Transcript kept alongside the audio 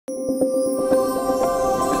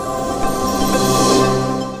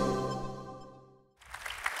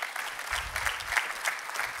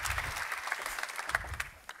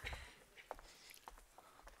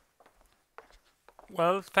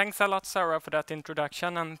Well, thanks a lot, Sarah, for that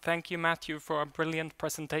introduction, and thank you, Matthew, for a brilliant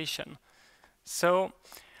presentation. So,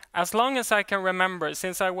 as long as I can remember,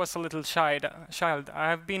 since I was a little child,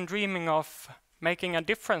 I've been dreaming of making a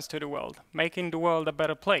difference to the world, making the world a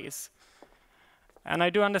better place. And I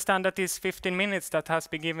do understand that these 15 minutes that has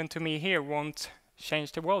been given to me here won't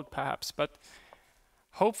change the world, perhaps, but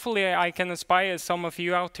hopefully I can inspire some of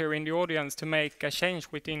you out here in the audience to make a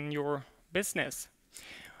change within your business.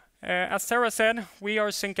 As Sarah said, we are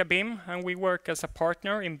Zynka BIM, and we work as a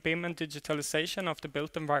partner in BIM and digitalization of the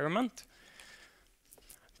built environment.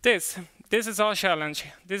 This is our challenge.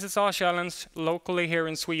 This is our challenge locally here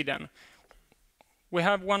in Sweden. We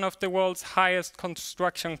have one of the world's highest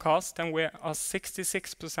construction costs, and we are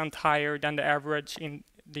 66% higher than the average in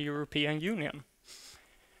the European Union.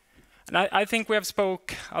 And I think we have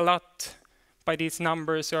spoke a lot by these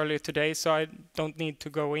numbers earlier today, so I don't need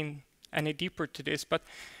to go in any deeper to this. But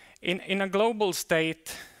in a global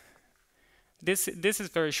state, this is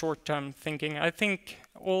very short-term thinking. I think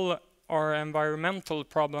all our environmental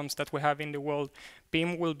problems that we have in the world,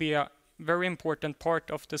 BIM will be a very important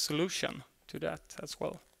part of the solution to that as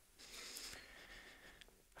well.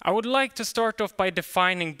 I would like to start off by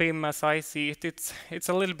defining BIM as I see it. It's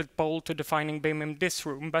a little bit bold to defining BIM in this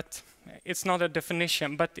room, but it's not a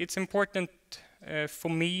definition. But it's important for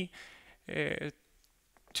me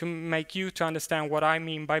to make you to understand what I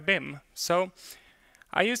mean by BIM. So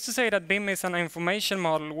I used to say that BIM is an information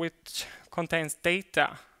model which contains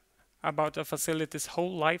data about a facility's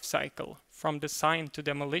whole life cycle, from design to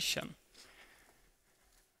demolition.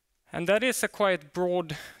 And that is a quite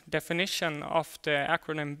broad definition of the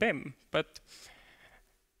acronym BIM, but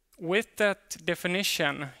with that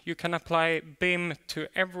definition, you can apply BIM to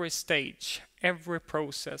every stage, every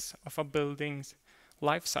process of a building's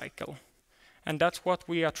life cycle. And that's what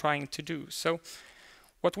we are trying to do. So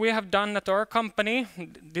what we have done at our company,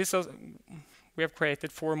 we have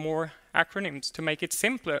created 4 more acronyms to make it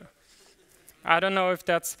simpler. I don't know if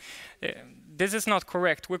that's, this is not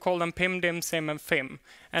correct. We call them PIM, DIM, SIM, and FIM.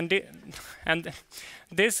 And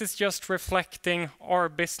this is just reflecting our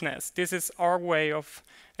business. This is our way of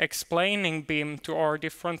explaining BIM to our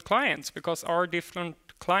different clients, because our different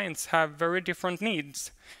clients have very different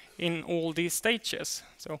needs in all these stages.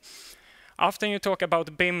 So often you talk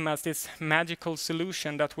about BIM as this magical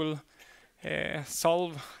solution that will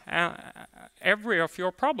solve every of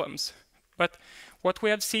your problems. But what we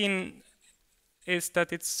have seen is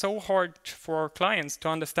that it's so hard for our clients to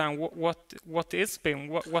understand what is BIM,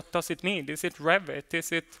 what does it mean? Is it Revit?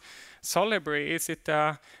 Is it Solibri? Is it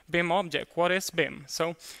BIMobject? What is BIM?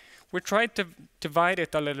 So we tried to divide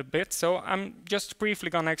it a little bit. So I'm just briefly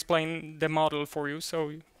going to explain the model for you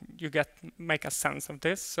so you make a sense of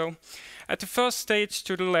this. So at the first stage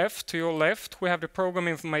to your left, we have the program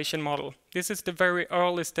information model. This is the very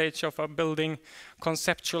early stage of a building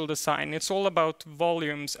conceptual design. It's all about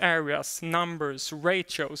volumes, areas, numbers,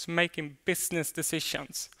 ratios, making business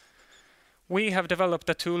decisions. We have developed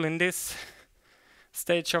a tool in this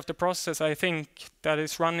stage of the process, I think, that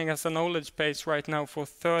is running as a knowledge base right now for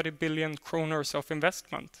 30 billion kronor of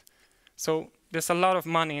investment. So there's a lot of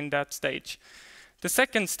money in that stage. The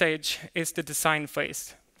second stage is the design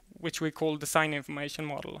phase, which we call design information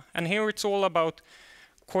model. And here it's all about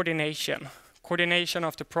coordination. Coordination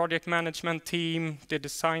of the project management team, the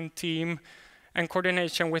design team, and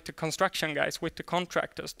coordination with the construction guys, with the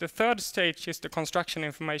contractors. The third stage is the construction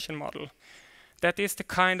information model. That is the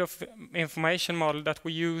kind of information model that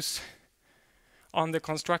we use on the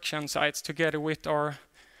construction sites together with our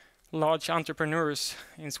large entrepreneurs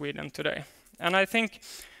in Sweden today. And I think,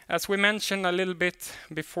 as we mentioned a little bit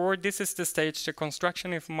before, this is the stage, the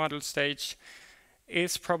construction info model stage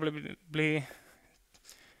is probably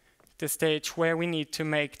the stage where we need to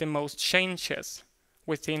make the most changes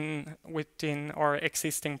within our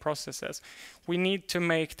existing processes. We need to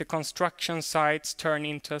make the construction sites turn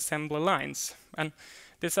into assembly lines. And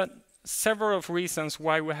there's several reasons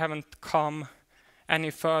why we haven't come any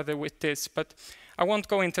further with this, but I won't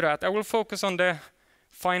go into that. I will focus on the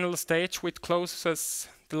final stage, which closes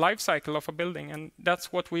the life cycle of a building, and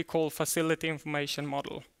that's what we call facility information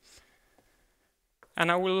model.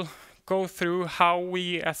 And I will go through how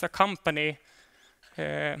we as a company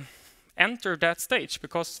enter that stage,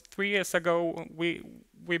 because 3 years ago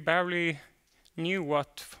we barely knew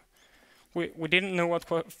what we didn't know what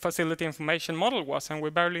facility information model was, and we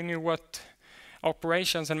barely knew what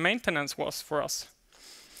operations and maintenance was for us.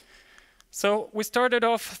 So we started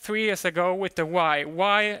off 3 years ago with the why.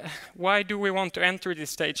 Why do we want to enter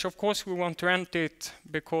this stage? Of course we want to enter it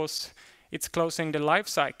because it's closing the life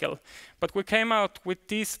cycle. But we came out with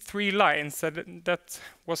these 3 lines that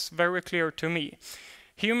was very clear to me.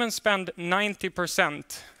 Humans spend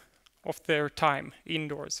 90% of their time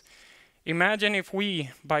indoors. Imagine if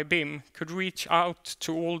we, by BIM, could reach out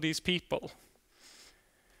to all these people.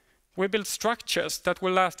 We build structures that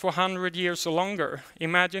will last for 100 years or longer.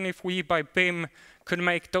 Imagine if we, by BIM, could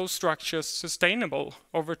make those structures sustainable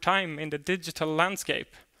over time in the digital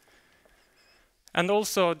landscape. And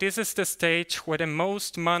also, this is the stage where the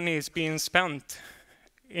most money is being spent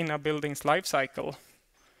in a building's life cycle.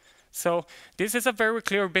 So this is a very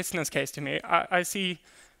clear business case to me. I see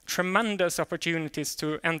tremendous opportunities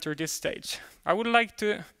to enter this stage. I would like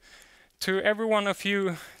to every one of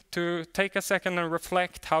you to take a second and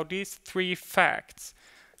reflect how these 3 facts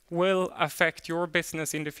will affect your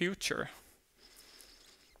business in the future.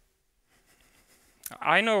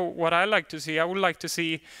 I know what I like to see. I would like to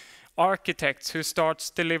see architects who starts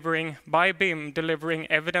delivering, by BIM, delivering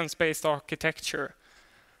evidence-based architecture.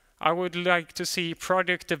 I would like to see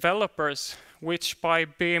project developers, which by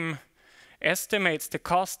BIM estimates the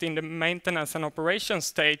cost in the maintenance and operation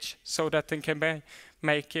stage so that they can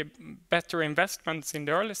make better investments in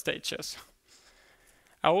the early stages.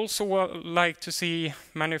 I also would like to see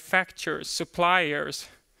manufacturers, suppliers,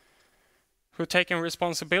 who are taking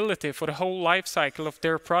responsibility for the whole life cycle of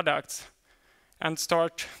their products and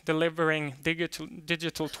start delivering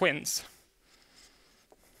digital twins.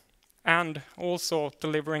 And also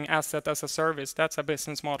delivering asset as a service. That's a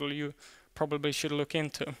business model you probably should look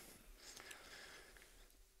into.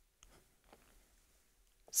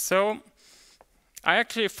 So I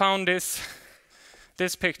actually found this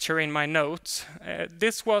picture in my notes.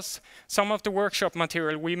 This was some of the workshop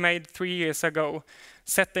material we made 3 years ago,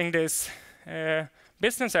 setting this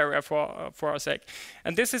business area for our sake.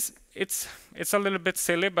 And this is it's a little bit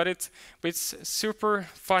silly, but it's super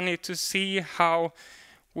funny to see how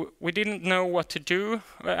we didn't know what to do,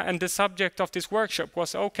 and the subject of this workshop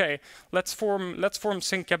was, okay, let's form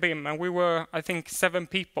Zynka BIM, and we were, I think, 7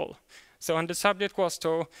 people. So, and the subject was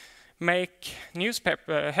to make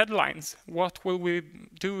newspaper headlines. What will we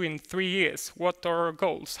do in 3 years? What are our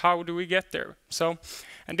goals? How do we get there? So,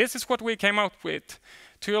 and this is what we came out with.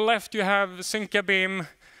 To your left, you have Zynka BIM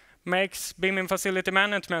makes BIM in facility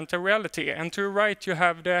management a reality, and to your right, you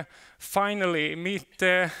have the finally meet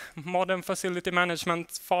the modern facility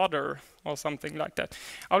management father or something like that.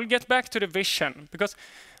 I'll get back to the vision, because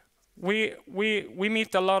we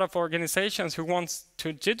meet a lot of organizations who want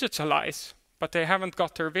to digitalize, but they haven't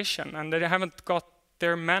got their vision, and they haven't got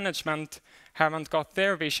their management, haven't got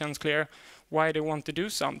their visions clear why they want to do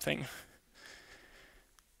something.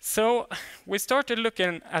 So we started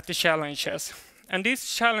looking at the challenges, and these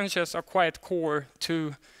challenges are quite core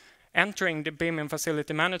to entering the BIM and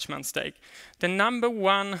facility management stage. The number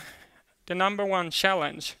one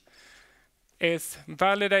challenge is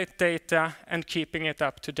validate data and keeping it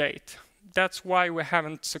up to date. That's why we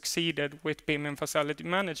haven't succeeded with BIM and facility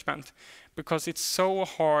management, because it's so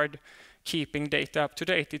hard keeping data up to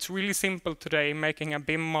date. It's really simple today making a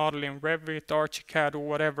BIM model in Revit, ArchiCAD, or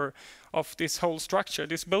whatever of this whole structure,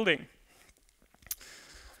 this building.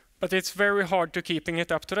 But it's very hard to keeping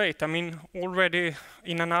it up to date. I mean, already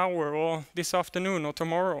in an hour or this afternoon or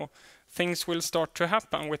tomorrow, things will start to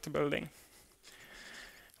happen with the building.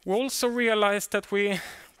 We also realized that we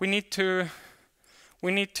need to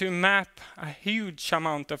map a huge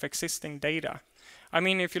amount of existing data. I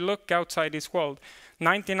mean, if you look outside this world,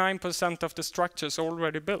 99% of the structures are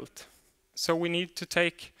already built. So we need to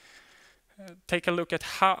take a look at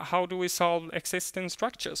how do we solve existing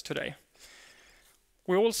structures today.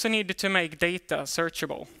 We also needed to make data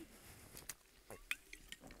searchable.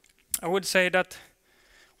 I would say that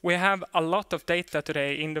we have a lot of data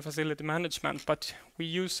today in the facility management, but we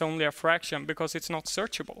use only a fraction because it's not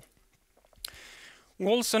searchable. We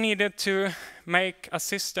also needed to make a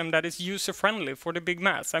system that is user-friendly for the big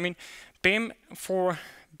mass. I mean, BIM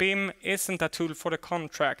isn't a tool for the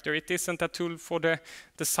contractor. It isn't a tool for the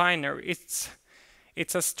designer.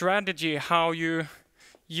 It's a strategy how you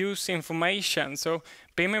use information. So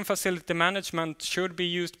BIM and facility management should be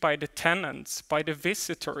used by the tenants, by the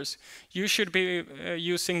visitors. You should be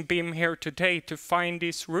using BIM here today to find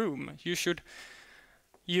this room. You should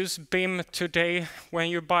use BIM today when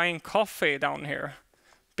you're buying coffee down here.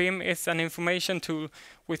 BIM is an information tool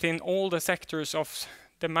within all the sectors of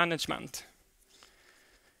the management.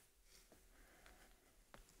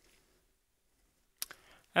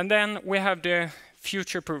 And then we have the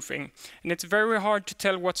future-proofing. And it's very hard to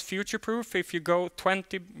tell what's future-proof. If you go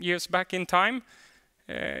 20 years back in time,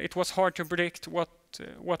 it was hard to predict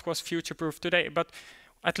what was future-proof today. But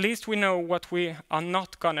at least we know what we are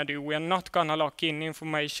not gonna do. We are not gonna lock in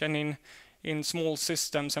information in small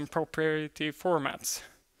systems and proprietary formats.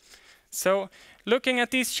 So looking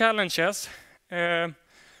at these challenges,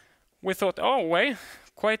 we thought, oh, wait,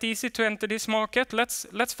 quite easy to enter this market.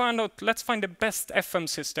 Let's find the best FM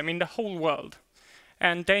system in the whole world.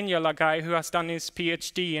 And Daniel, a guy who has done his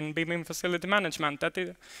PhD in BIM facility management,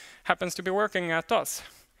 that happens to be working at us.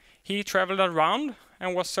 He traveled around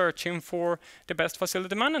and was searching for the best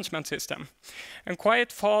facility management system. And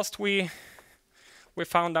quite fast we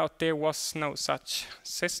found out there was no such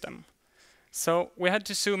system. So we had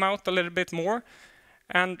to zoom out a little bit more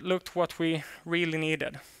and looked what we really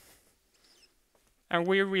needed. And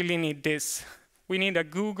we really need this. We need a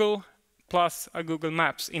Google plus a Google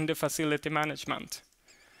Maps in the facility management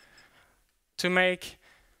to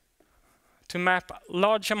map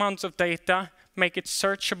large amounts of data, make it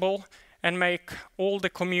searchable, and make all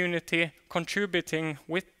the community contributing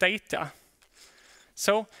with data.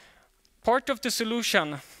 So part of the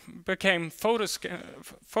solution became photo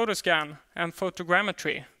scan and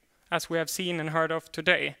photogrammetry, as we have seen and heard of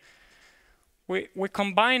today. We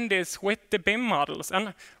combine this with the BIM models.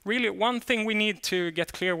 And really, one thing we need to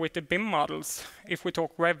get clear with the BIM models, if we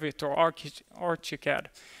talk Revit or ArchiCAD,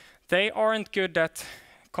 they aren't good at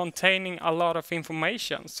containing a lot of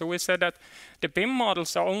information. So we said that the BIM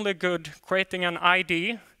models are only good creating an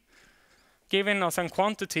ID, giving us a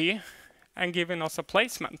quantity, and giving us a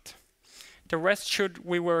placement. The rest should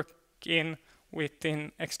we work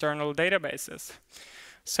within external databases.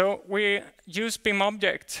 So we use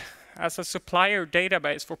BIMobject as a supplier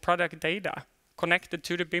database for product data, connected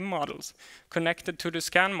to the BIM models, connected to the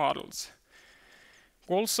scan models.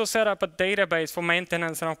 We also set up a database for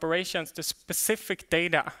maintenance and operations, the specific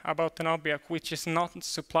data about an object which is not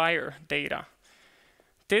supplier data.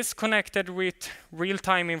 This connected with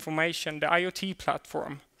real-time information, the IoT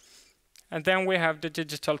platform. And then we have the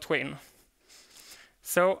digital twin.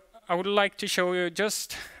 So I would like to show you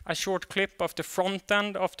just a short clip of the front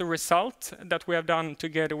end of the result that we have done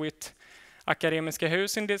together with Akademiska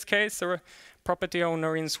Hus in this case, or a property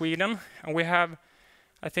owner in Sweden. And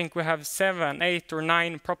I think we have 7, 8, or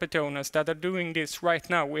 9 property owners that are doing this right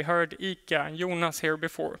now. We heard Ika, Jonas here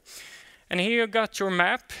before. And here you got your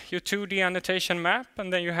map, your 2D annotation map,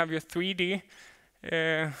 and then you have your 3D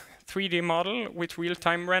model with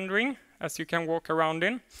real-time rendering, as you can walk around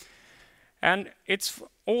in. And it's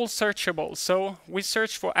all searchable. So we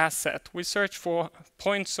search for asset. We search for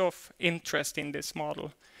points of interest in this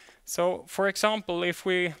model. So for example, if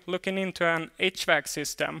we're looking into an HVAC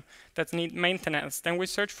system that needs maintenance, then we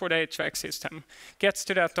search for the HVAC system, gets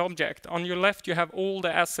to that object. On your left, you have all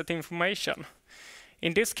the asset information.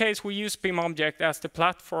 In this case, we use BIMobject as the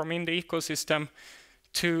platform in the ecosystem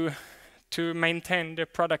to maintain the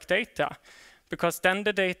product data, because then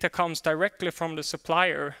the data comes directly from the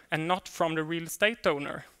supplier and not from the real estate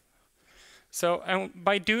owner. So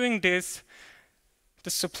by doing this, the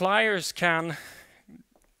suppliers can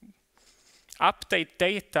update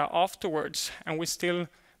data afterwards, and we still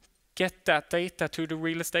get that data to the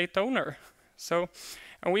real estate owner. So,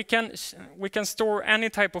 and we can store any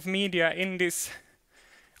type of media in this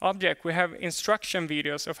object. We have instruction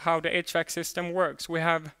videos of how the HVAC system works. We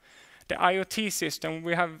have the IoT system.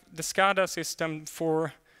 We have the SCADA system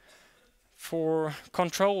for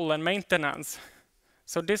control and maintenance.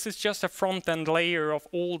 So this is just a front-end layer of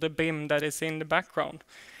all the BIM that is in the background.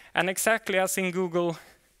 And exactly as in Google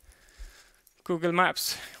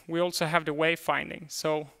Maps, we also have the wayfinding.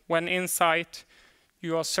 So when inside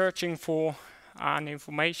you are searching for an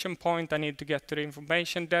information point, I need to get to the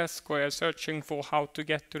information desk, or you're searching for how to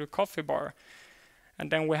get to the coffee bar.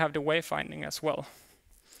 And then we have the wayfinding as well.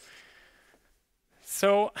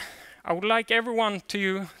 So I would like everyone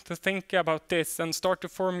to think about this and start to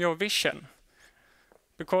form your vision.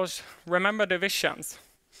 Because remember the visions.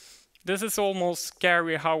 This is almost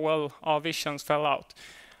scary how well our visions fell out.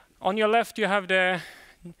 On your left, you have the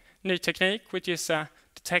Ny Teknik, which is the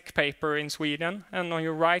tech paper in Sweden. And on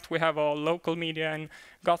your right, we have our local media in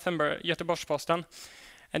Gothenburg, Göteborgs-Posten.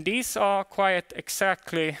 And these are quite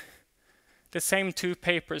exactly the same 2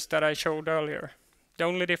 papers that I showed earlier. The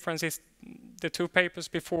only difference is the 2 papers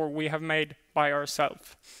before we have made by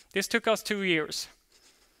ourselves. This took us 2 years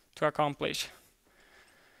to accomplish.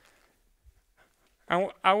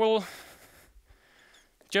 And I will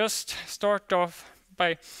just start off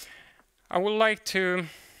by, I would like to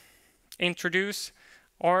introduce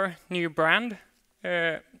our new brand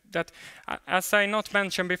that, as I not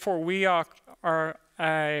mentioned before, we are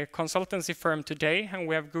a consultancy firm today, and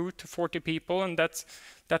we have grew to 40 people, and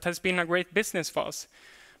that has been a great business for us.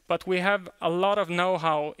 but we have a lot of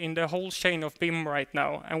know-how in the whole chain of BIM right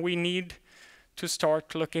now, and we need to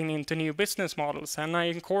start looking into new business models. And I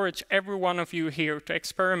encourage every one of you here to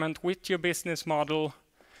experiment with your business model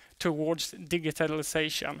towards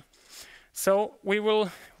digitalization. So we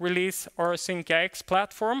will release our Zynka X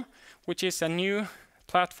platform, which is a new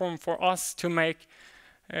platform for us to make,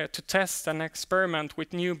 to test and experiment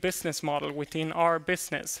with new business model within our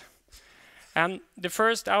business. And the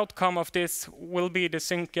first outcome of this will be the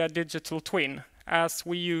Zynka digital twin, as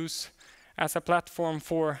we use as a platform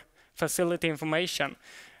for facility information.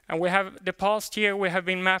 And we have, the past year, we have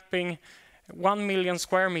been mapping 1 million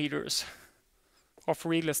square meters of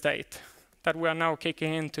real estate that we are now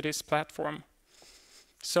kicking into this platform.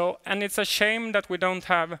 So, and it's a shame that we don't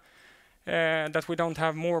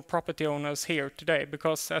have more property owners here today,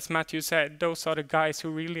 because as Matthew said, those are the guys who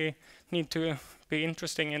really need to be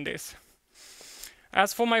interested in this.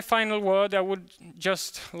 As for my final word, I would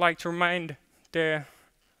just like to remind the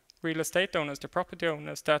real estate owners, the property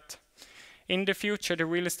owners, that in the future, the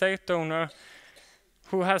real estate owner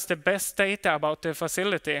who has the best data about the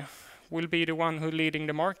facility will be the one who's leading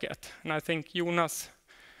the market. And I think Jonas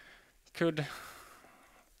could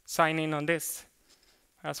sign in on this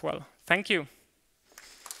as well. Thank you.